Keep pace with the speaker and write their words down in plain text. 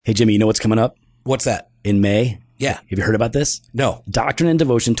Hey, Jimmy, you know what's coming up What's that? in May? Yeah. Have you heard about this? No. Doctrine and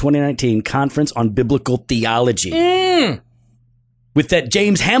Devotion 2019 Conference on Biblical Theology. With that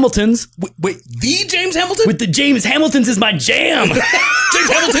James Hamilton's. Wait, the James Hamilton? With the James Hamilton's is my jam. James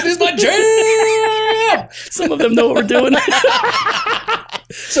Hamilton is my jam! Some of them know what we're doing.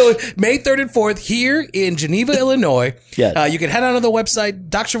 So May 3rd and 4th here in Geneva, Illinois. Yeah. You can head on to the website,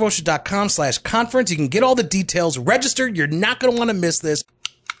 drdevotion.com/conference. You can get all the details, register. You're not going to want to miss this.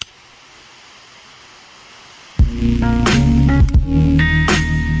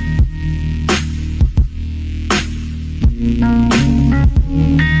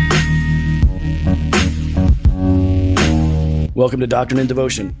 Welcome to Doctrine and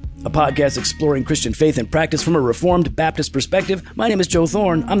Devotion, a podcast exploring Christian faith and practice from a Reformed Baptist perspective. My name is Joe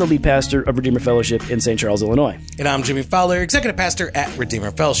Thorne. I'm the lead pastor of Redeemer Fellowship in St. Charles, Illinois. And I'm Jimmy Fowler, executive pastor at Redeemer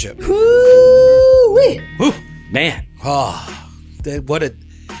Fellowship. Woo-wee. Woo. Man. Oh, what a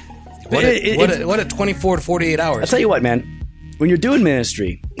 24 to 48 hours. I'll tell you what, man. When you're doing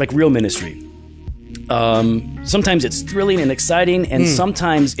ministry, like real ministry, sometimes it's thrilling and exciting, and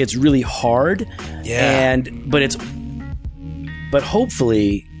sometimes it's really hard. Yeah. But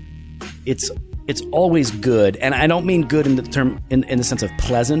hopefully, it's always good. And I don't mean good in the term in the sense of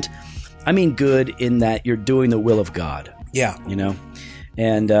pleasant. I mean good in that you're doing the will of God. Yeah. You know,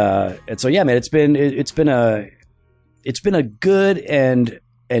 and so yeah, man. It's been a good and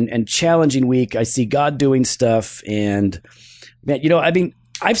challenging week. I see God doing stuff, and man, you know, I mean,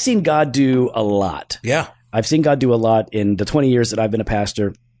 I've seen God do a lot. Yeah. I've seen God do a lot in the 20 years that I've been a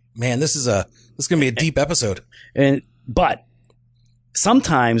pastor. Man, this is going to be a deep episode. But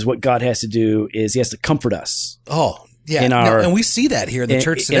sometimes what God has to do is he has to comfort us. Oh, yeah. And we see that here in the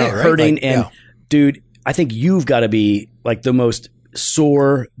church today, right? Hurting. Dude, I think you've got to be like the most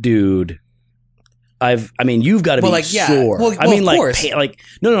sore dude. You've got to be sore. Well, I mean, of course.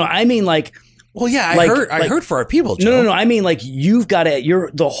 No. I mean, like. Well, yeah, I heard for our people, Joe. No. I mean, like, you've got to. Your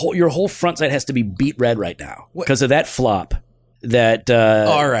whole front side has to be beat red right now because of that flop. That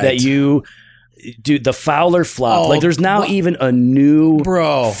all right. That you. Dude, the Fowler flop. Like, there's now even a new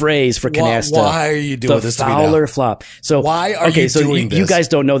phrase for canasta. Why are you doing this to me now? The Fowler flop. So why are you doing this? You guys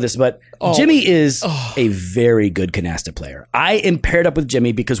don't know this, but Jimmy is a very good canasta player. I am paired up with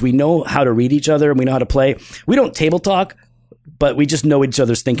Jimmy because we know how to read each other and we know how to play. We don't table talk, but we just know each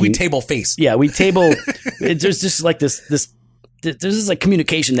other's thinking. We table face. Yeah, we table. There's just like this. There's this like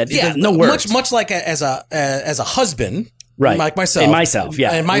communication that no words. Much like as a husband. Right. Like myself. And myself,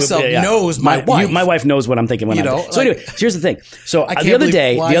 yeah. And myself knows my wife. My wife knows what I'm thinking when I'm thinking. So anyway, here's the thing. So the other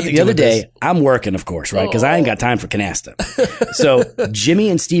day, I'm working, of course, right? Because I ain't got time for canasta. So Jimmy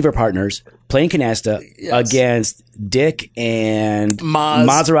and Steve are partners playing canasta against Dick and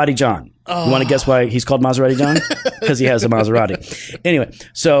Maserati John. You want to guess why he's called Maserati John? Because he has a Maserati. Anyway,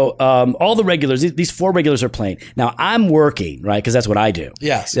 so all the regulars, these four regulars are playing. Now, I'm working, right? Because that's what I do.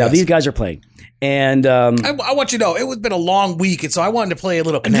 Yes. Now, these guys are playing. And I want you to know, it was been a long week, and so I wanted to play a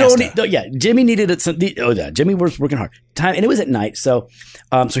little canasta. Jimmy needed it. Jimmy was working hard. And it was at night. So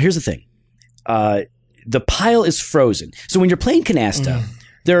here's the thing. The pile is frozen. So when you're playing canasta,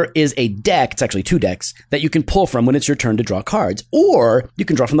 there is a deck, it's actually two decks, that you can pull from when it's your turn to draw cards. Or you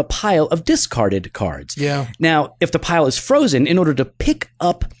can draw from the pile of discarded cards. Yeah. Now, if the pile is frozen, in order to pick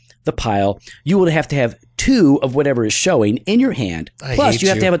up the pile, you will have to have two of whatever is showing in your hand. Plus, you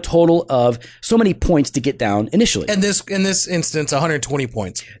have to have a total of so many points to get down initially. And in this instance, 120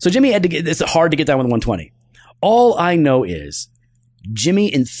 points. So Jimmy had to get. It's hard to get down with 120. All I know is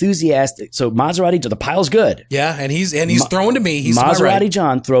Jimmy enthusiastic. So Maserati, the pile's good. Yeah, and he's throwing to me. He's Maserati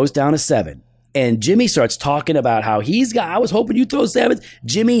John throws down a 7. And Jimmy starts talking about how I was hoping you'd throw 7s.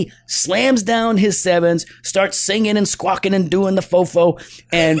 Jimmy slams down his 7s, starts singing and squawking and doing the fofo,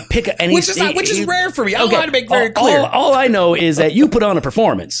 and which is rare for me. I want to make very clear. All I know is that you put on a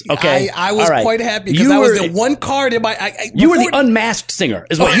performance. Okay, I was quite happy because I was the one card in my. You were the unmasked singer,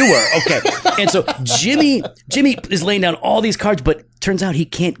 is what you were. Okay, and so Jimmy is laying down all these cards, but turns out he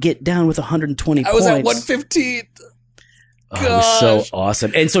can't get down with 120 points. I was at 115. Oh, it was so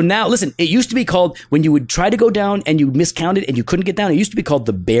awesome. And so now, listen, it used to be called, when you would try to go down and you miscounted and you couldn't get down, it used to be called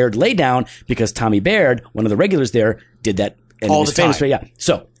the Baird laydown because Tommy Baird, one of the regulars there, did that. And all the time. Yeah.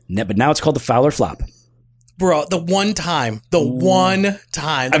 So, but now it's called the Fowler flop. Bro, the one time.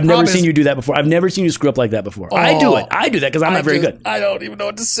 I've never seen you do that before. I've never seen you screw up like that before. I do it. I do that because I'm not very good. I don't even know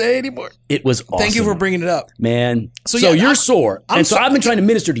what to say anymore. It was awesome. Thank you for bringing it up. Man. So you're sore. And so I've been trying to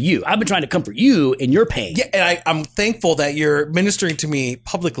minister to you. I've been trying to comfort you in your pain. Yeah, and I'm thankful that you're ministering to me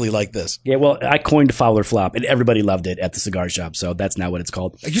publicly like this. Yeah, well, I coined Fowler flop, and everybody loved it at the cigar shop, so that's now what it's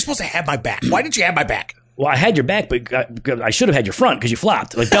called. You're supposed to have my back. Why did you have my back? well, I had your back, but I should have had your front because you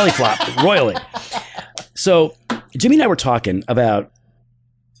flopped, like belly flopped royally. So Jimmy and I were talking about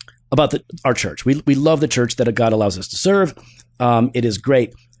our church. We love the church that God allows us to serve. It is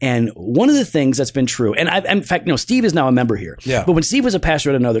great. And one of the things that's been true, and in fact, Steve is now a member here. Yeah. But when Steve was a pastor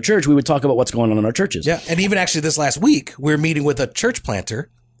at another church, we would talk about what's going on in our churches. Yeah. And even actually this last week, we were meeting with a church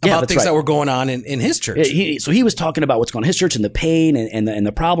planter about things that were going on in his church. So he was talking about what's going on in his church and the pain and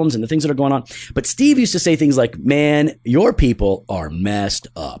the problems and the things that are going on. But Steve used to say things like, man, your people are messed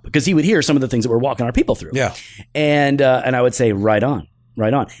up. Because he would hear some of the things that we're walking our people through. Yeah. And I would say, right on.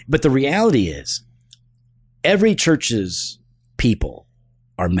 But the reality is, every church's people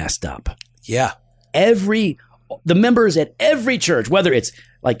are messed up. Yeah. The members at every church, whether it's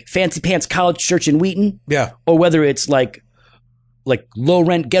like Fancy Pants College Church in Wheaton, yeah, or whether it's like low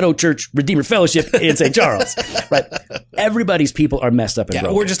rent ghetto church Redeemer Fellowship in St. Charles, right? Everybody's people are messed up and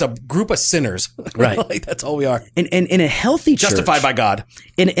broken. We're just a group of sinners, right? Like that's all we are. And in a healthy church, justified by God,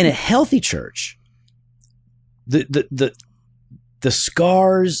 in a healthy church, the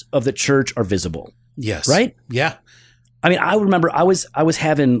scars of the church are visible. Yes, right? Yeah. I mean, I remember I was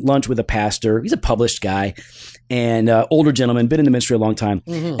having lunch with a pastor. He's a published guy and older gentleman, been in the ministry a long time.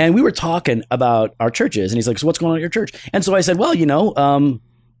 Mm-hmm. And we were talking about our churches. And he's like, so what's going on at your church? And so I said, well,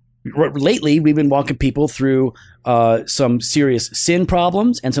 lately we've been walking people through some serious sin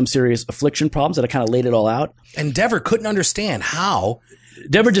problems and some serious affliction problems that I kind of laid it all out. And Dever couldn't understand how.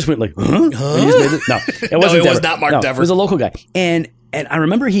 Dever just went like, huh? No, it wasn't Dever. Was not Mark Dever. It was a local guy. And I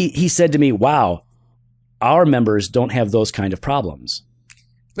remember he said to me, wow, our members don't have those kind of problems.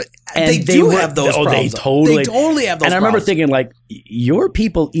 But they do have those problems. They totally have those problems. And I remember thinking, like, your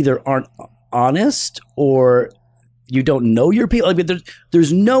people either aren't honest or you don't know your people. Like,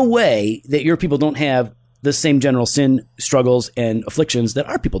 there's no way that your people don't have the same general sin struggles and afflictions that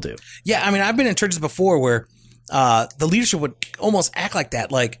our people do. Yeah, I mean, I've been in churches before where the leadership would almost act like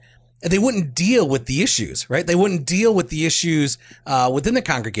that, like they wouldn't deal with the issues, right? They wouldn't deal with the issues within the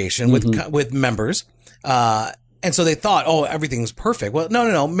congregation with members. And so they thought, oh, everything's perfect. Well,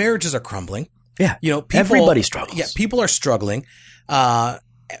 no. Marriages are crumbling. Yeah. Everybody struggles. Yeah. People are struggling.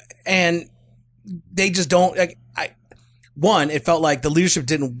 And they just don't, it felt like the leadership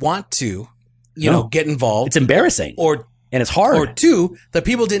didn't want to, get involved. It's embarrassing. And it's hard. Or two, the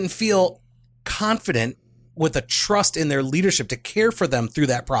people didn't feel confident with a trust in their leadership to care for them through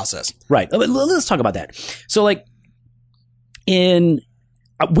that process. Right. Let's talk about that. So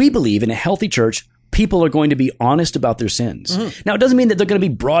we believe in a healthy church, people are going to be honest about their sins. Mm-hmm. Now, it doesn't mean that they're going to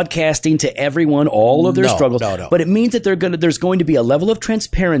be broadcasting to everyone all of their struggles, but it means that there's going to be a level of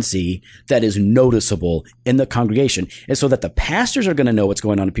transparency that is noticeable in the congregation. And so that the pastors are going to know what's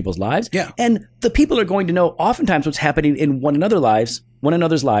going on in people's lives. Yeah. And the people are going to know oftentimes what's happening in one another's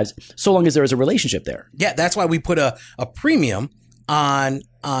lives, so long as there is a relationship there. Yeah. That's why we put a premium on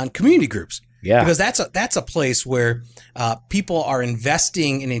community groups. Yeah. Because that's a place where people are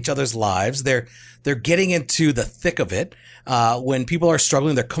investing in each other's lives. They're getting into the thick of it. When people are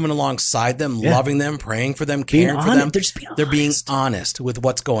struggling, they're coming alongside them, loving them, praying for them, caring for them. They're being honest with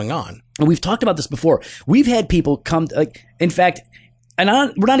what's going on. And we've talked about this before. We've had people come, in fact, and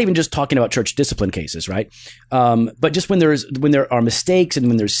we're not even just talking about church discipline cases, right? But just when there are mistakes and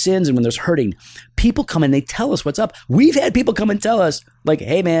when there's sins and when there's hurting, people come and they tell us what's up. We've had people come and tell us, like,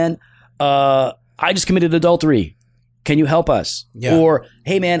 hey, man, I just committed adultery. Can you help us? Yeah. Or,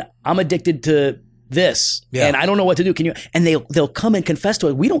 hey, man, I'm addicted to this and I don't know what to do. Can you? And they'll come and confess to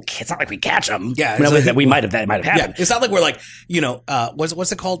it. We don't. It's not like we catch them. Yeah, that might have happened. Yeah, it's not like we're like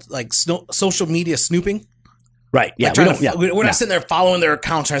what's it called? Like social media snooping. Right. Yeah. Like we're not sitting there following their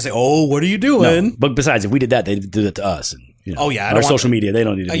account trying to say, oh, what are you doing? No. But besides, if we did that, they'd do that to us. And, our social media, they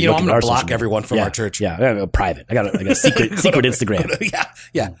don't need to. I'm going to block everyone from our church. Yeah. I got private. I got a secret Instagram.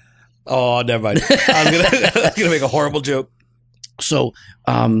 Yeah. Oh, never mind. I'm gonna make a horrible joke. So,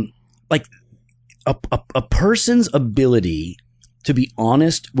 a person's ability to be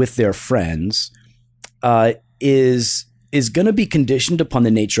honest with their friends is going to be conditioned upon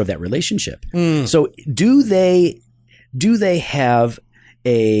the nature of that relationship. So do they have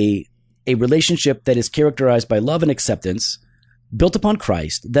a relationship that is characterized by love and acceptance, built upon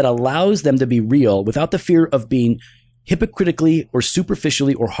Christ, that allows them to be real without the fear of being hypocritically or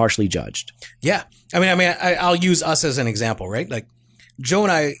superficially or harshly judged? Yeah. I mean, I'll use us as an example, right? Like, Joe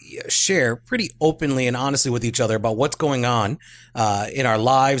and I share pretty openly and honestly with each other about what's going on in our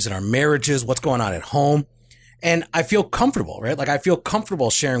lives, in our marriages, what's going on at home. And I feel comfortable, right? Like, I feel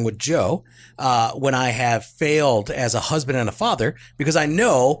comfortable sharing with Joe when I have failed as a husband and a father, because I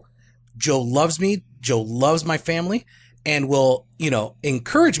know Joe loves me. Joe loves my family. and will,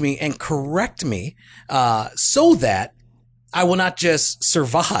 encourage me and correct me, so that I will not just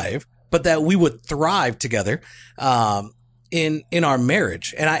survive, but that we would thrive together, in our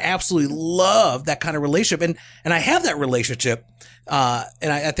marriage. And I absolutely love that kind of relationship. And I have that relationship,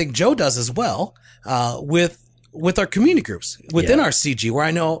 and I think Joe does as well, with our community groups within our CG, where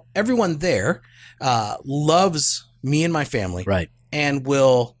I know everyone there, loves me and my family. Right. And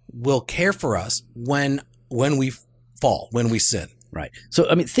will care for us when we fall, when we sin. Right. So,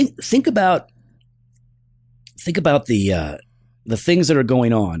 I mean, think about the things that are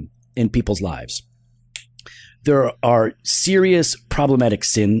going on in people's lives. There are serious problematic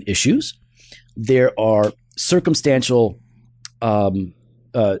sin issues. There are circumstantial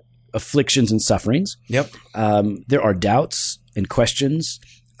afflictions and sufferings. Yep. There are doubts and questions.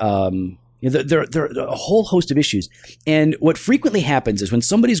 There are a whole host of issues. And what frequently happens is when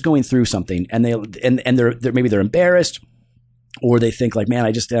somebody's going through something and they're maybe they're embarrassed, or they think like, man,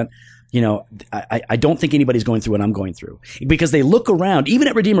 I just don't. I don't think anybody's going through what I'm going through, because they look around, even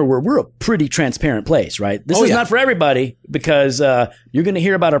at Redeemer, where we're a pretty transparent place, right? This is not for everybody, because you're going to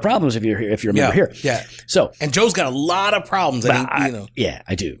hear about our problems if you're a member here. Yeah. So, and Joe's got a lot of problems. Yeah,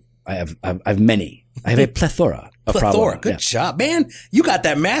 I do. I have many. I have a plethora of problems. Good job, man. You got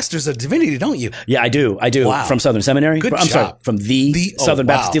that Master's of Divinity, don't you? Yeah, I do. Wow. From Southern Seminary. I'm sorry, from the Southern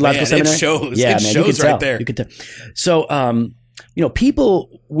Baptist Theological Seminary. It shows. Yeah, it man, shows you can right tell. there. You can tell. So,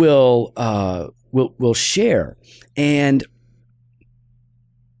 people will share, and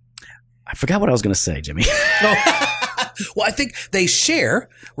I forgot what I was going to say, Jimmy. Well, I think they share,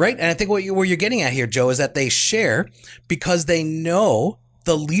 right? And I think where you're getting at here, Joe, is that they share because they know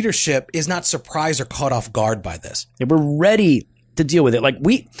the leadership is not surprised or caught off guard by this. Yeah, we're ready to deal with it. Like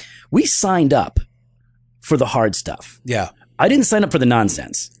we signed up for the hard stuff. Yeah. I didn't sign up for the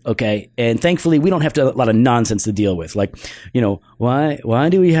nonsense, okay? And thankfully, we don't have a lot of nonsense to deal with. Like, why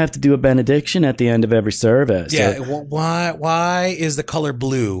do we have to do a benediction at the end of every service? Yeah, why is the color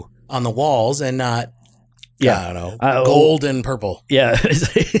blue on the walls and not, I don't know, gold and purple? Yeah.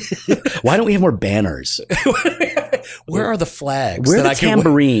 Why don't we have more banners? Where are the flags? Where are the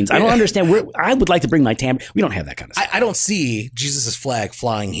tambourines? I don't understand. I would like to bring my tambourine. We don't have that kind of stuff. I don't see Jesus' flag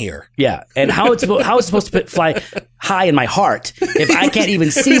flying here. Yeah. And how it's supposed to fly high in my heart if I can't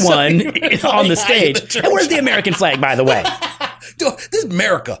even see one on the stage? And where's the American flag, by the way? This is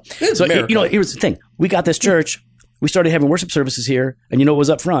America. Here's the thing. We got this church. We started having worship services here. And you know what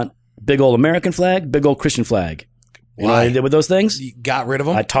was up front? Big old American flag, big old Christian flag. You know what I did with those things? You got rid of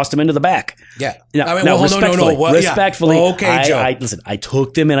them? I tossed them into the back. Yeah. Respectfully. Okay, Joe. I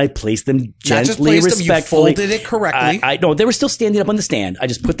took them and I placed them gently, respectfully. You folded it correctly. No, they were still standing up on the stand. I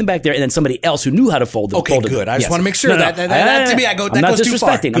just put them back there, and then somebody else who knew how to fold them. Okay, good. I just want to make sure that to me, that goes too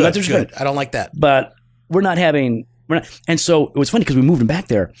far. I'm not disrespecting. I don't like that. But and so it was funny because we moved them back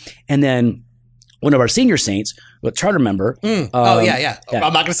there, and then one of our senior saints, a charter member. Yeah. I'm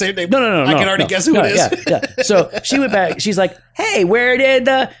not going to say her name. No. I can already guess who it is. Yeah. So she went back. She's like, "Hey, where did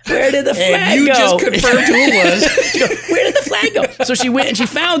the flag go?" And you just confirmed who it was. She goes, "Where did the flag go?" So she went and she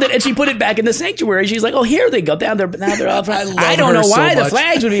found it and she put it back in the sanctuary. She's like, "Oh, here they go down there." But now they're all. I don't know why the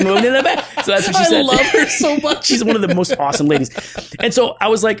flags would be moved in the back. So that's what she said. I love her so much. She's one of the most awesome ladies. And so I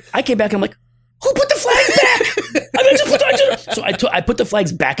was like, I came back and I'm like, who put the flags back? So I put the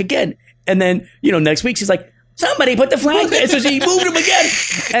flags back again. And then, next week she's like, somebody put the flags back. So she moved them again.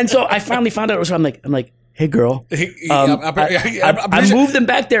 And so I finally found out it was her. I'm like, hey girl, I moved them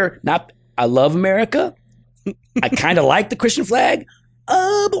back there. I love America. I kind of like the Christian flag,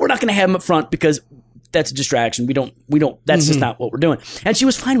 but we're not going to have them up front because that's a distraction. We don't, that's just not what we're doing. And she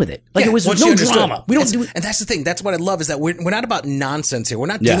was fine with it. Like it was no drama. We don't do it. And that's the thing. That's what I love is that we're not about nonsense here. We're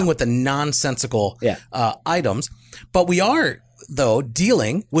not dealing with the nonsensical items, but we are, though,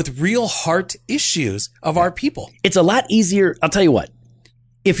 dealing with real heart issues of our people. It's a lot easier. I'll tell you what,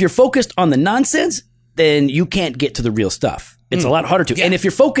 if you're focused on the nonsense, then you can't get to the real stuff. It's a lot harder to. Yeah. And if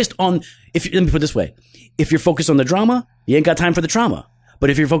you're focused on, let me put it this way, if you're focused on the drama, you ain't got time for the trauma. But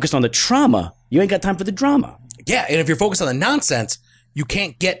if you're focused on the trauma, you ain't got time for the drama. Yeah. And if you're focused on the nonsense, you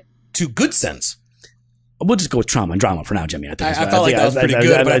can't get to good sense. We'll just go with trauma and drama for now, Jimmy. I felt like that was pretty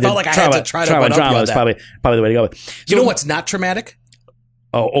good, but I felt like I had to try to one-up you on that. Trauma was probably the way to go. So, you know what's not traumatic?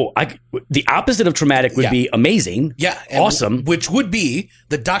 The opposite of traumatic would be amazing. Yeah. Awesome. Which would be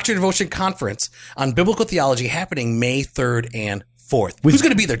the Doctrine and Devotion Conference on Biblical Theology happening May 3rd and 4th. Who's going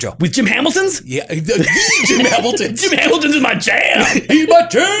to be there, Joe? With Jim Hamilton's? Yeah. Jim Hamilton's. Jim Hamilton's is my jam. He's my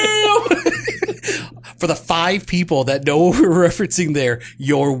jam. For the 5 people that know what we're referencing there,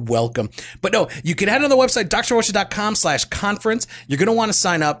 you're welcome. But no, you can head on the website, drrocha.com/conference. You're going to want to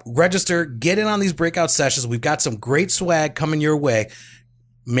sign up, register, get in on these breakout sessions. We've got some great swag coming your way.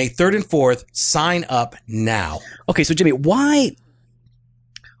 May 3rd and 4th, sign up now. Okay, so Jimmy, why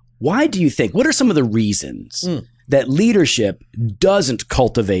do you think, what are some of the reasons that leadership doesn't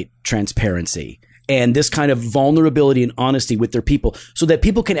cultivate transparency and this kind of vulnerability and honesty with their people so that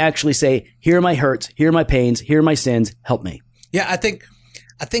people can actually say, here are my hurts, here are my pains, here are my sins, help me? Yeah, I think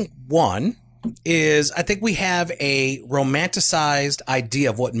one is I think we have a romanticized idea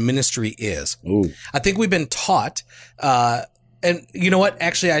of what ministry is. Ooh. I think we've been taught, and you know what?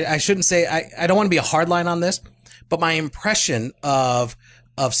 Actually, I shouldn't say, I don't want to be a hardline on this, but my impression of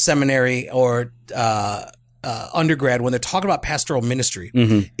seminary or undergrad when they're talking about pastoral ministry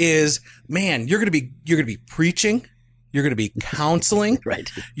is, man, you're going to be preaching, you're going to be counseling,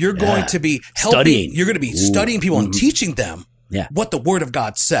 right? You're going to be helping, studying. You're going to be studying people and teaching them what the Word of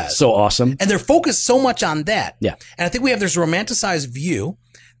God says. So awesome. And they're focused so much on that. Yeah. And I think we have this romanticized view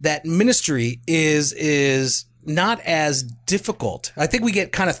that ministry is not as difficult. I think we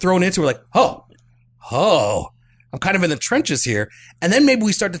get kind of thrown into, we're like, oh, I'm kind of in the trenches here. And then maybe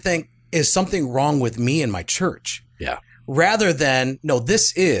we start to think, is something wrong with me and my church? Yeah. Rather than, no,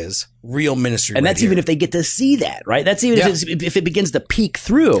 this is real ministry. And that's even if they get to see that, right? That's even if it begins to peek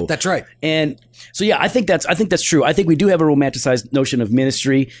through. That's right. And so, yeah, I think that's true. I think we do have a romanticized notion of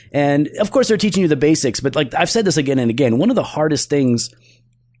ministry. And of course, they're teaching you the basics. But like I've said this again and again, one of the hardest things,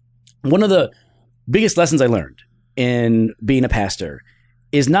 one of the biggest lessons I learned in being a pastor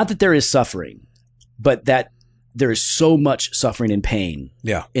is not that there is suffering, but that there is so much suffering and pain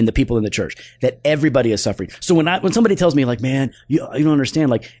in the people in the church that everybody is suffering. So when somebody tells me like, man, you don't understand,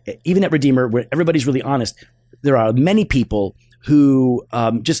 like even at Redeemer, where everybody's really honest, there are many people who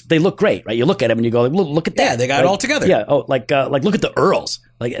they look great, right? You look at them and you go, look at that. Yeah, they got it all together. Yeah. Oh, like look at the Earls.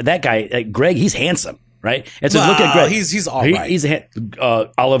 Like that guy, Greg, he's handsome, right? And so look at Greg. He's all right. He's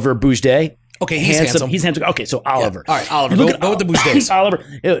Oliver Boujde. Okay, he's handsome. He's handsome. Okay, so Oliver. Yeah. All right, Oliver. Go with the Boujdes. Oliver,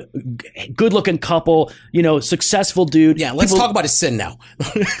 good-looking couple, successful dude. Yeah, let's talk about his sin now.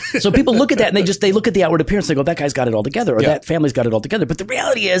 So people look at that and they look at the outward appearance and they go, that guy's got it all together, or that family's got it all together. But the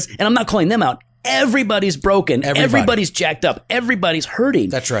reality is, and I'm not calling them out, everybody's broken. Everybody's jacked up. Everybody's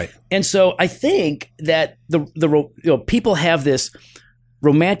hurting. That's right. And so I think that the people have this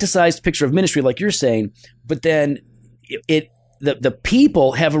romanticized picture of ministry, like you're saying, but then the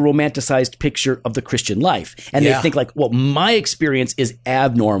people have a romanticized picture of the Christian life. And they think like, well, my experience is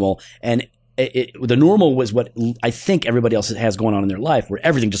abnormal. And the normal was what I think everybody else has going on in their life, where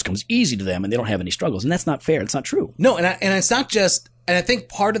everything just comes easy to them and they don't have any struggles. And that's not fair. It's not true. No, and it's not just, and I think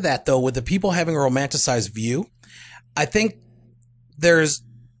part of that though, with the people having a romanticized view, I think there's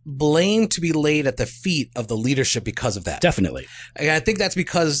blame to be laid at the feet of the leadership because of that. Definitely. And I think that's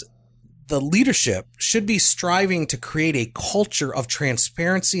because the leadership should be striving to create a culture of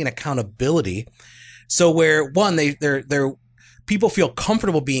transparency and accountability. So where one, they're people feel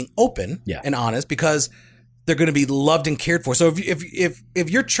comfortable being open and honest because they're going to be loved and cared for. So if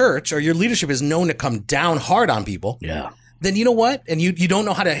your church or your leadership is known to come down hard on people, then you know what? And you don't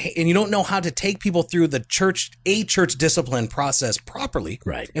know how to take people through the church discipline process properly,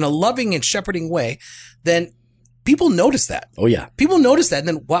 right, in a loving and shepherding way, then people notice that. Oh, yeah. People notice that. And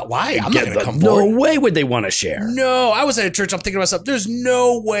then why? I'm not going to come forward. No way would they want to share. No, I was at a church. I'm thinking to myself, there's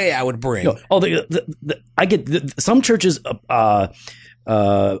no way I would bring. I get some churches'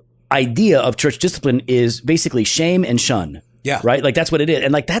 idea of church discipline is basically shame and shun. Yeah. Right? Like that's what it is.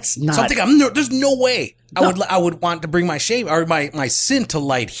 And like that's not something there's no way I would want to bring my shame or my sin to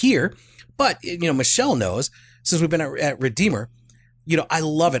light here. But Michelle knows, since we've been at Redeemer, I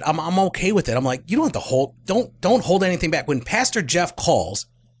love it. I'm okay with it. I'm like, you don't have to don't hold anything back. When Pastor Jeff calls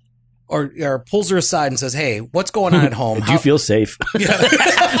or pulls her aside and says, hey, what's going on at home? Do you feel safe? Yeah.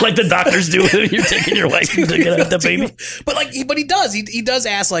 Like the doctors do when you're taking your wife to get the baby. But he does. He does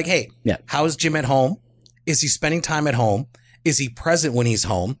ask like, hey, how is Jim at home? Is he spending time at home? Is he present when he's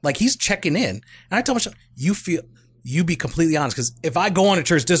home? Like he's checking in. And I tell Michelle, you be completely honest. Because if I go on to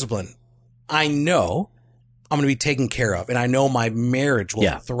church discipline, I know I'm going to be taken care of. And I know my marriage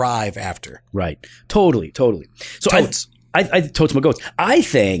will thrive after. Right. Totally. So totes. I totes my goats. I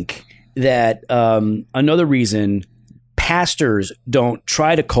think that another reason pastors don't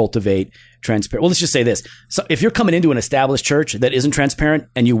try to cultivate transparency. Well, let's just say this. So if you're coming into an established church that isn't transparent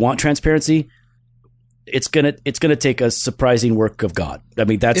and you want transparency, it's gonna take a surprising work of God. I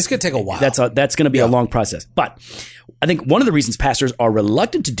mean, it's gonna take a while. That's gonna be a long process. But I think one of the reasons pastors are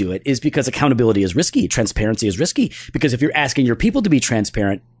reluctant to do it is because accountability is risky. Transparency is risky because if you're asking your people to be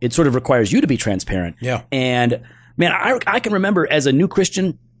transparent, it sort of requires you to be transparent. Yeah. And man, I can remember as a new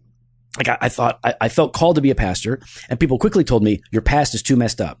Christian, like I thought I felt called to be a pastor, and people quickly told me your past is too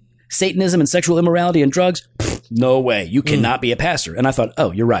messed up. Satanism and sexual immorality and drugs, no way. You cannot be a pastor. And I thought,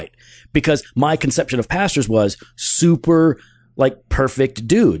 oh, you're right. Because my conception of pastors was super like perfect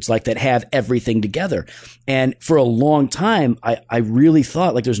dudes, like that have everything together. And for a long time, I really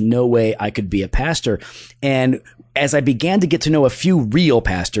thought like there's no way I could be a pastor. And as I began to get to know a few real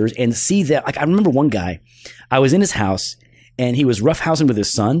pastors and see that, like I remember one guy, I was in his house and he was roughhousing with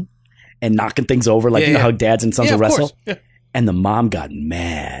his son and knocking things over. Like, you know how dads and sons will wrestle? Yeah. And the mom got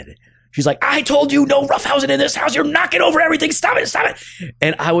mad. She's like, I told you no roughhousing in this house. You're knocking over everything. Stop it. Stop it.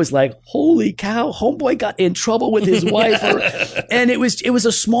 And I was like, holy cow, homeboy got in trouble with his wife. And it was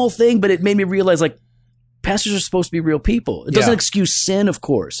a small thing, but it made me realize like pastors are supposed to be real people. It doesn't excuse sin, of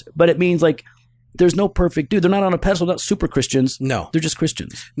course, but it means like there's no perfect dude. They're not on a pedestal, not super Christians. No. They're just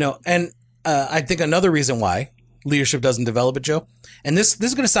Christians. No. And I think another reason why leadership doesn't develop it, Joe, and this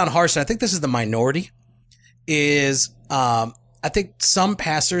is going to sound harsh, and I think this is the minority, is I think some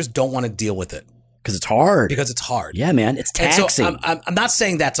pastors don't want to deal with it. Because it's hard. Because it's hard. Yeah, man. It's taxing. So I'm not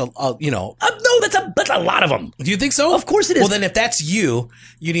saying that's no, that's a lot of them. Do you think so? Of course it is. Well, then if that's you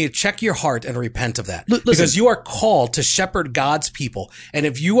need to check your heart and repent of that. Because you are called to shepherd God's people. And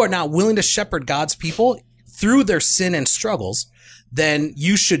if you are not willing to shepherd God's people through their sin and struggles, then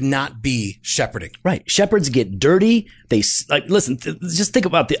you should not be shepherding. Right. Shepherds get dirty. They listen, just think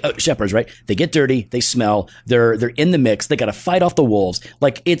about the shepherds, right? They get dirty. They smell. They're in the mix. They got to fight off the wolves.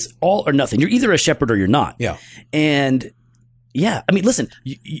 Like it's all or nothing. You're either a shepherd or you're not. Yeah. And yeah, I mean, listen,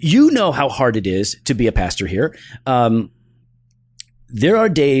 you know how hard it is to be a pastor here. There are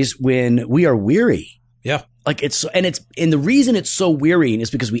days when we are weary. Yeah. Like and the reason it's so wearying is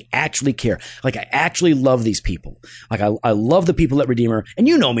because we actually care. Like I actually love these people. Like I love the people at Redeemer. And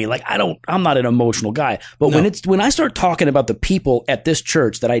you know me, like I'm not an emotional guy, but when I start talking about the people at this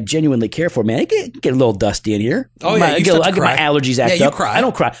church that I genuinely care for, man, I get a little dusty in here. Oh yeah. I get my allergies act up. You cry. I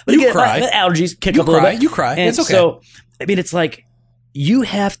don't cry. But you cry. My allergies kick up a little bit. You cry. And it's okay. So, I mean, it's like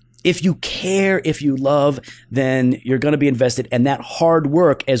if you care, if you love, then you're going to be invested. And that hard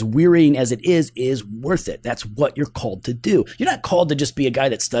work, as wearying as it is worth it. That's what you're called to do. You're not called to just be a guy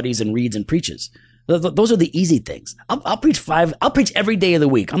that studies and reads and preaches. Those are the easy things. I'll preach every day of the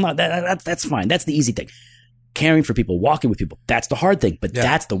week. I'm not, that's fine. That's the easy thing. Caring for people, walking with people. That's the hard thing, but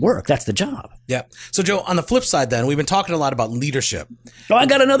that's the work. That's the job. Yeah. So Joe, on the flip side then, we've been talking a lot about leadership. Oh, I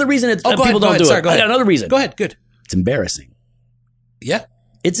got another reason people don't do it. I got another reason. Go ahead. Good. It's embarrassing. Yeah.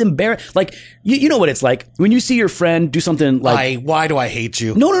 It's embarrassing. Like, you know what it's like when you see your friend do something like... Why do I hate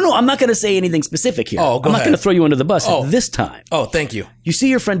you? No. I'm not going to say anything specific here. Oh, I'm not going to throw you under the bus this time. Oh, thank you. You see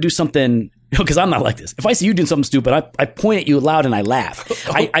your friend do something... Because I'm not like this. If I see you doing something stupid, I point at you loud and I laugh.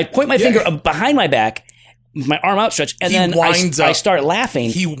 I point my finger behind my back, my arm outstretched, and then I start laughing.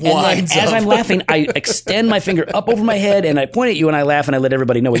 He winds up. As I'm laughing, I extend my finger up over my head and I point at you and I laugh and I let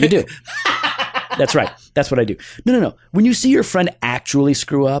everybody know what you do. That's right. That's what I do. No. When you see your friend actually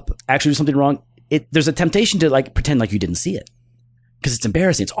screw up, actually do something wrong, there's a temptation to like pretend like you didn't see it. Because it's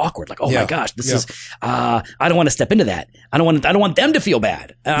embarrassing. It's awkward. Like, oh my gosh, this is, I don't want to step into that. I don't want them to feel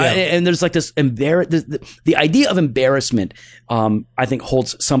bad. And there's like this the idea of embarrassment, I think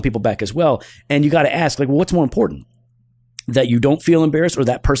holds some people back as well. And you got to ask, like, well, what's more important? That you don't feel embarrassed or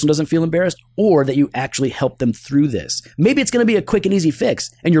that person doesn't feel embarrassed, or that you actually help them through this. Maybe it's going to be a quick and easy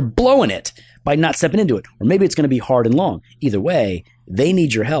fix and you're blowing it by not stepping into it. Or maybe it's going to be hard and long. Either way, they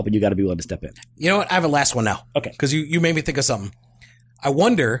need your help and you got to be willing to step in. You know what? I have a last one now. Okay. Because you made me think of something. I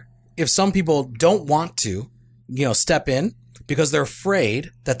wonder if some people don't want to, step in because they're afraid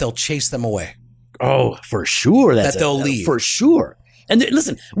that they'll chase them away. Oh, for sure. That they'll leave. For sure. And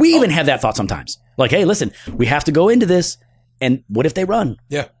listen, we even have that thought sometimes. Like, hey, listen, we have to go into this. And what if they run?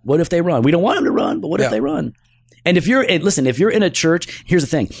 Yeah. What if they run? We don't want them to run, but what if they run? And if you're in a church, here's the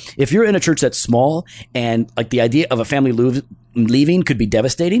thing. If you're in a church that's small and like the idea of a family leaving could be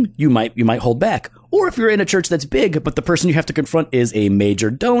devastating, you might hold back. Or if you're in a church that's big, but the person you have to confront is a major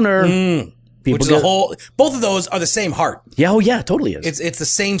donor. Which is both of those are the same heart. Yeah. Oh yeah, totally is. It's the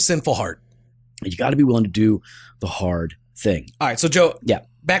same sinful heart. You got to be willing to do the hard thing. All right. So Joe, yeah.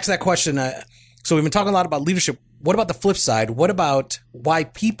 Back to that question. So we've been talking a lot about leadership. What about the flip side? What about why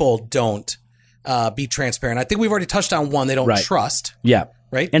people don't be transparent? I think we've already touched on one. They don't trust. Yeah.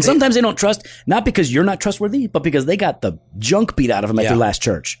 right? And sometimes they don't trust, not because you're not trustworthy, but because they got the junk beat out of them at their last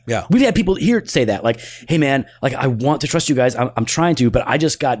church. Yeah. We've had people here say that, like, hey man, like I want to trust you guys. I'm trying to, but I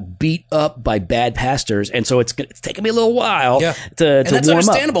just got beat up by bad pastors. And so it's taking me a little while to and that's warm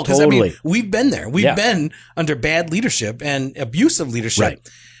understandable up. because Totally. I mean, we've been there. We've been under bad leadership and abusive leadership,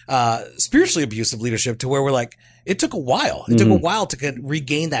 spiritually abusive leadership, to where we're like, it took a while. It took a while to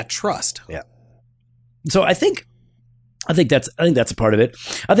regain that trust. Yeah. So I think that's a part of it.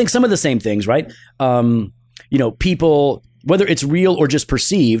 I think some of the same things, right? People, whether it's real or just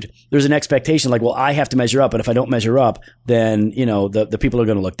perceived, there's an expectation like, well, I have to measure up. And if I don't measure up, then, the people are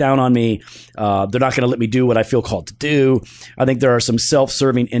going to look down on me. They're not going to let me do what I feel called to do. I think there are some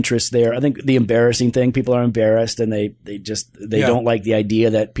self-serving interests there. I think the embarrassing thing, people are embarrassed and they don't like the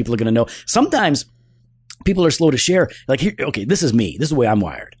idea that people are going to know. Sometimes people are slow to share. Like, here, okay, this is me. This is the way I'm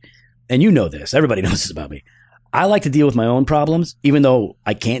wired. And you know this. Everybody knows this about me. I like to deal with my own problems, even though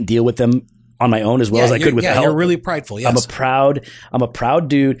I can't deal with them on my own as well as I could with help. You're really prideful. Yes. I'm a proud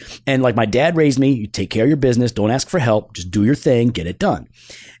dude. And like my dad raised me, you take care of your business. Don't ask for help. Just do your thing. Get it done.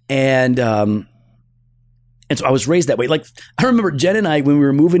 And so I was raised that way. Like I remember Jen and I, when we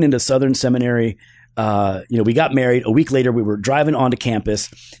were moving into Southern Seminary, we got married. A week later, we were driving onto campus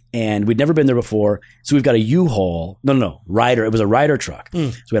and we'd never been there before. So we've got a U-Haul. No, Ryder. It was a Ryder truck.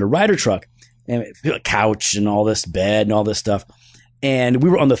 So we had a Ryder truck and a couch and all this bed and all this stuff. And we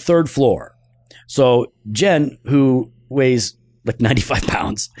were on the third floor. So Jen, who weighs like 95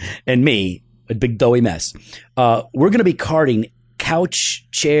 pounds, and me, a big doughy mess, we're going to be carting couch,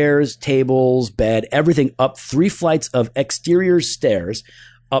 chairs, tables, bed, everything up 3 flights of exterior stairs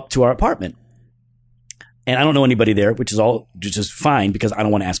up to our apartment. And I don't know anybody there, which is fine because I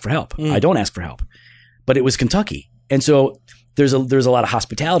don't want to ask for help. I don't ask for help. But it was Kentucky. And so there's a lot of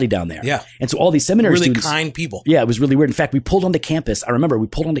hospitality down there. Yeah. And so all these seminary really students. Really kind people. Yeah, it was really weird. In fact, we pulled onto campus. I remember we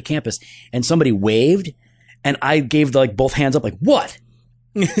pulled onto campus and somebody waved and I gave both hands up like, what?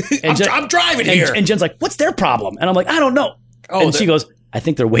 I'm driving here. And Jen's like, what's their problem? And I'm like, I don't know. Oh, and she goes, I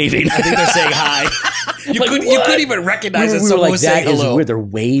think they're waving. I think they're saying hi. You couldn't even recognize it. We Someone were like, was saying hello. Weird. They're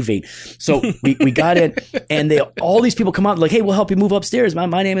waving. So we got in and all these people come out like, hey, we'll help you move upstairs.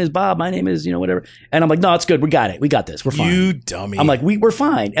 My name is Bob. My name is, whatever. And I'm like, no, it's good. We got it. We got this. We're fine. You dummy. I'm like, we're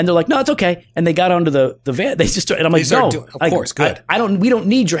fine. And they're like, no, it's okay. And they got onto the van. They just started, and I'm like, no. Of course, good. We don't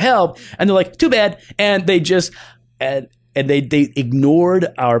need your help. And they're like, too bad. And they just, and they ignored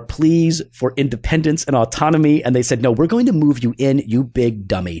our pleas for independence and autonomy. And they said, no, we're going to move you in, you big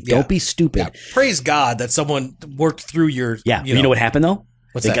dummy. Don't be stupid. Yeah. Praise God that someone worked through your, You know what happened though?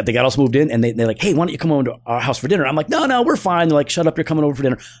 They got us moved in and they're like, hey, why don't you come over to our house for dinner? I'm like, no, we're fine. They're like, shut up. You're coming over for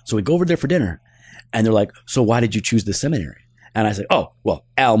dinner. So we go over there for dinner and they're like, so why did you choose this seminary? And I said, oh, well,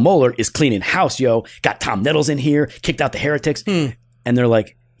 Al Mohler is cleaning house, yo. Got Tom Nettles in here, kicked out the heretics. And they're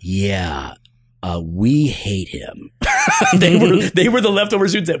like, yeah. We hate him. They were the leftover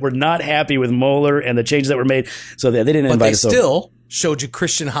students that were not happy with Mohler and the changes that were made. So they didn't invite us over. But they still showed you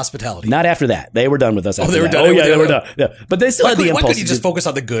Christian hospitality. Not after that. They were done with us. They were done. Oh yeah, they were done. Yeah. But they still had the impulse. Why couldn't you just focus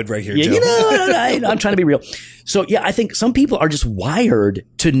on the good right here, Joe? I'm trying to be real. So yeah, I think some people are just wired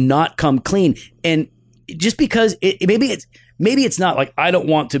to not come clean, and just because maybe it's not like I don't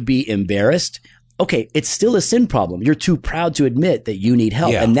want to be embarrassed. Okay, it's still a sin problem. You're too proud to admit that you need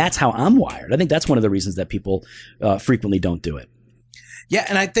help. Yeah. And that's how I'm wired. I think that's one of the reasons that people frequently don't do it. Yeah,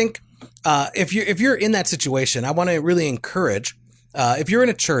 and I think if you're in that situation, I want to really encourage, if you're in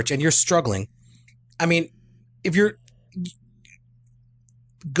a church and you're struggling, I mean,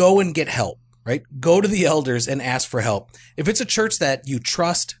 go and get help, right? Go to the elders and ask for help. If it's a church that you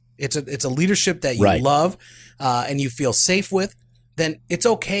trust, it's a leadership that you love and you feel safe with, then it's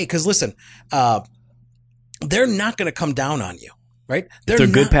okay. Because listen, they're not going to come down on you, right? They're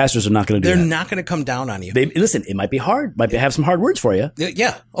good pastors are not going to do that. They're not going to come down on you. Listen, it might be hard. Might have some hard words for you.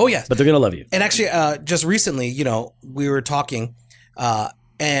 Yeah. Oh, yes. But they're going to love you. And actually, just recently, we were talking,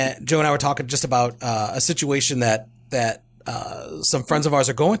 and Joe and I were talking just about a situation that some friends of ours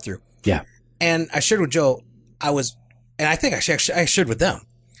are going through. Yeah. And I shared with Joe, and I think I shared with them,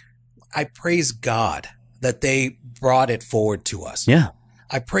 I praise God that they brought it forward to us. Yeah.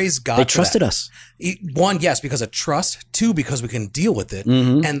 I praise God. They trusted us. One, yes, because of trust. Two, because we can deal with it.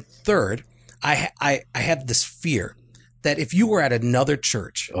 Mm-hmm. And third, I have this fear that if you were at another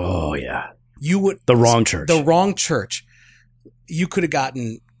church. Oh, yeah. You would. The wrong church. You could have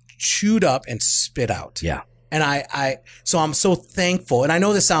gotten chewed up and spit out. Yeah. And so I'm so thankful. And I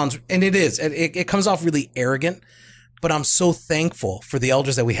know this sounds, and it is, it comes off really arrogant, but I'm so thankful for the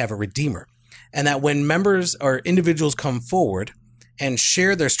elders that we have at Redeemer. And that when members or individuals come forward and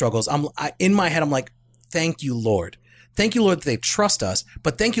share their struggles, in my head, I'm like, thank you, Lord, Thank you, Lord, that they trust us.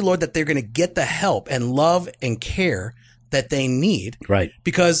 But thank you, Lord, that they're going to get the help and love and care that they need. Right.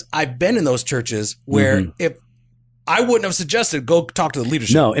 Because I've been in those churches where if I wouldn't have suggested go talk to the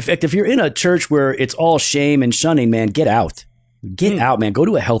leadership. No, in fact, if you're in a church where it's all shame and shunning, man, get out. Get out, man. Go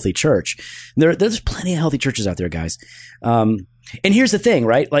to a healthy church. There's plenty of healthy churches out there, guys. And here's the thing,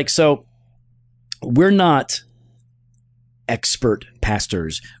 right? Like, so we're not expert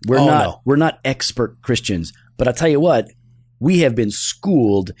pastors. We're not expert Christians. But I'll tell you what, we have been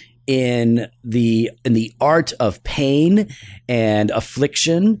schooled in the art of pain and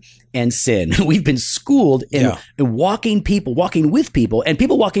affliction and sin. We've been schooled in walking with people and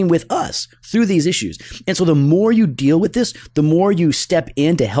people walking with us through these issues. And so the more you deal with this, the more you step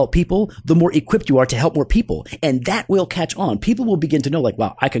in to help people, the more equipped you are to help more people. And that will catch on. People will begin to know, like,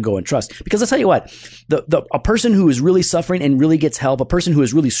 wow, I can go and trust. Because I'll tell you what, a person who is really suffering and really gets help, a person who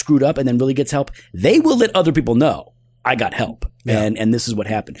is really screwed up and then really gets help, they will let other people know, I got help. Yeah. And this is what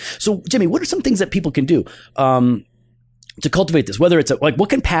happened. So, Jimmy, what are some things that people can do to cultivate this? Whether it's like,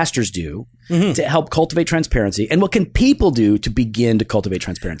 what can pastors do to help cultivate transparency, and what can people do to begin to cultivate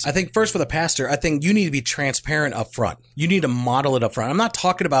transparency? I think first for the pastor, I think you need to be transparent up front. You need to model it up front. I'm not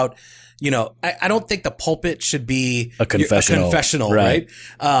talking about, I don't think the pulpit should be a confessional, right?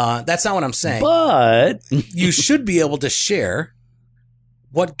 That's not what I'm saying. But you should be able to share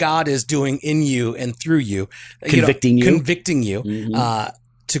what God is doing in you and through you, convicting you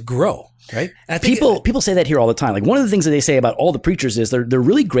to grow. Right. And I think people say that here all the time. Like, one of the things that they say about all the preachers is they're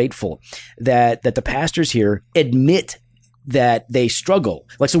really grateful that the pastors here admit that they struggle.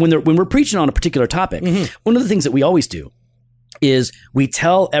 Like, so when we're preaching on a particular topic, one of the things that we always do is we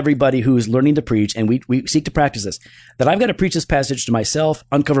tell everybody who's learning to preach, and we seek to practice this, that I've got to preach this passage to myself,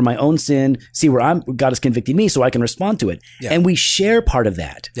 uncover my own sin, see where God is convicting me so I can respond to it. Yeah. And we share part of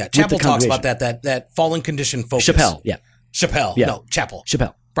that. Yeah. Chappell talks about that fallen condition focus. Chappell. Yeah. Chappell. Yeah. No, Chappell.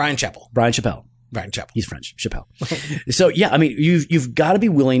 Chappell. Brian Chappell. He's French. Chappell. So yeah, I mean, you've got to be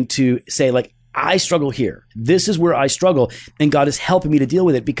willing to say, like, I struggle here. This is where I struggle, and God is helping me to deal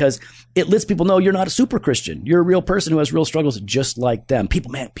with it, because it lets people know you're not a super Christian. You're a real person who has real struggles just like them.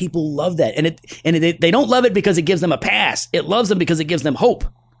 People love that, and they don't love it because it gives them a pass. It loves them because it gives them hope.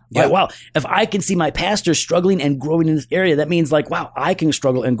 Yeah. Like, wow, if I can see my pastor struggling and growing in this area, that means, like, wow, I can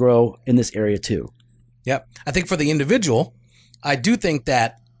struggle and grow in this area too. Yep. I think for the individual, I do think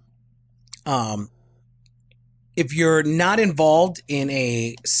that if you're not involved in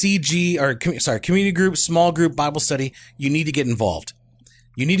a community group, small group, Bible study, you need to get involved.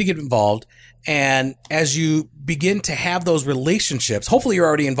 And as you begin to have those relationships, hopefully you're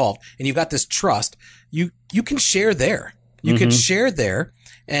already involved and you've got this trust, you can share there. Can share there.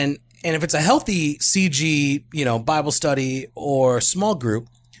 And if it's a healthy CG, Bible study or small group,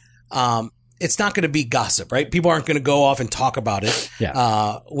 it's not going to be gossip, right? People aren't going to go off and talk about it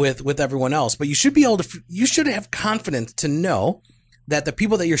with everyone else. But you should be able to. You should have confidence to know that the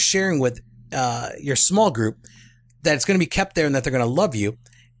people that you're sharing with your small group, that it's going to be kept there and that they're going to love you.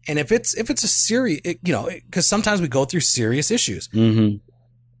 And if it's a serious, because sometimes we go through serious issues,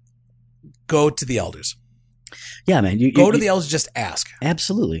 go to the elders. Yeah, man. Go to the elders, just ask.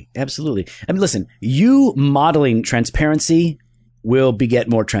 Absolutely. I mean, listen, you modeling transparency will beget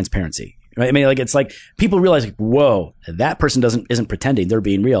more transparency. Right? I mean, like, it's like people realize, like, whoa, that person isn't pretending; they're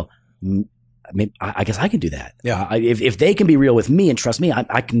being real. I mean, I guess I can do that. Yeah. If they can be real with me and trust me,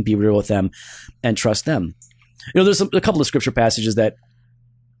 I can be real with them and trust them. There's a couple of scripture passages that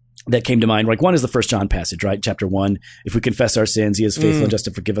came to mind. Like, one is the 1 John passage, right? Chapter 1. If we confess our sins, He is faithful and just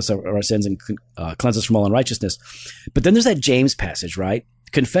to forgive us our sins and cleanse us from all unrighteousness. But then there's that James passage, right?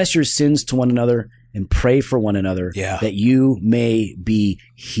 Confess your sins to one another and pray for one another that you may be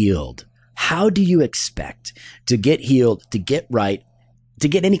healed. How do you expect to get healed, to get right, to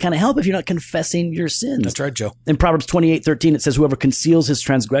get any kind of help if you're not confessing your sins? That's right, Joe. In Proverbs 28:13, it says, whoever conceals his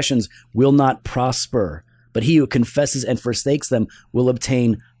transgressions will not prosper, but he who confesses and forsakes them will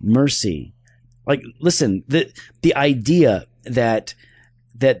obtain mercy. Like, listen, the idea that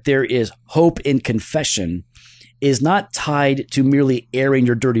there is hope in confession is not tied to merely airing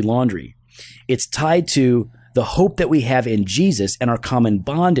your dirty laundry. It's tied to the hope that we have in Jesus and our common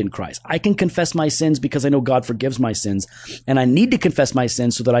bond in Christ. I can confess my sins because I know God forgives my sins, and I need to confess my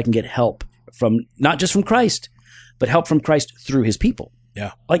sins so that I can get help from, not just from Christ, but help from Christ through His people.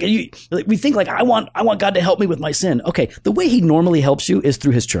 Yeah. Like, we think, like, I want God to help me with my sin. Okay. The way He normally helps you is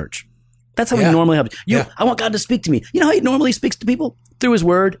through His church. That's how He normally helps you. I want God to speak to me. You know how He normally speaks to people? Through His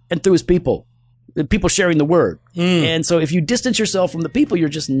word and through His people. People sharing the word. And so if you distance yourself from the people, you're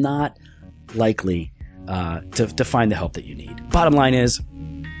just not likely to find the help that you need. Bottom line is,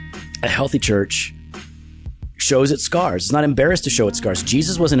 a healthy church shows its scars. It's not embarrassed to show its scars.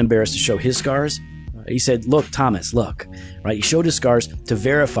 Jesus wasn't embarrassed to show his scars. He said, look, Thomas, look, right? He showed his scars to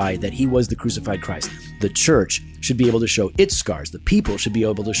verify that he was the crucified Christ. The church should be able to show its scars. The people should be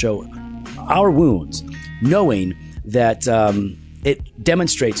able to show our wounds, knowing that it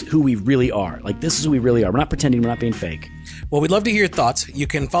demonstrates who we really are. Like, this is who we really are. We're not pretending. We're not being fake. Well, we'd love to hear your thoughts. You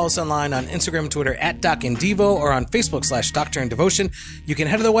can follow us online on Instagram and Twitter at Doc and Devo, or on Facebook /Doctor and Devotion. You can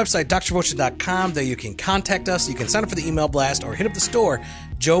head to the website, drdevotion.com. There you can contact us. You can sign up for the email blast or hit up the store,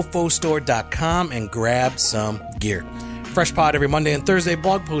 jofostore.com, and grab some gear. Fresh pod every Monday and Thursday,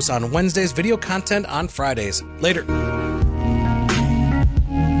 blog posts on Wednesdays, video content on Fridays. Later.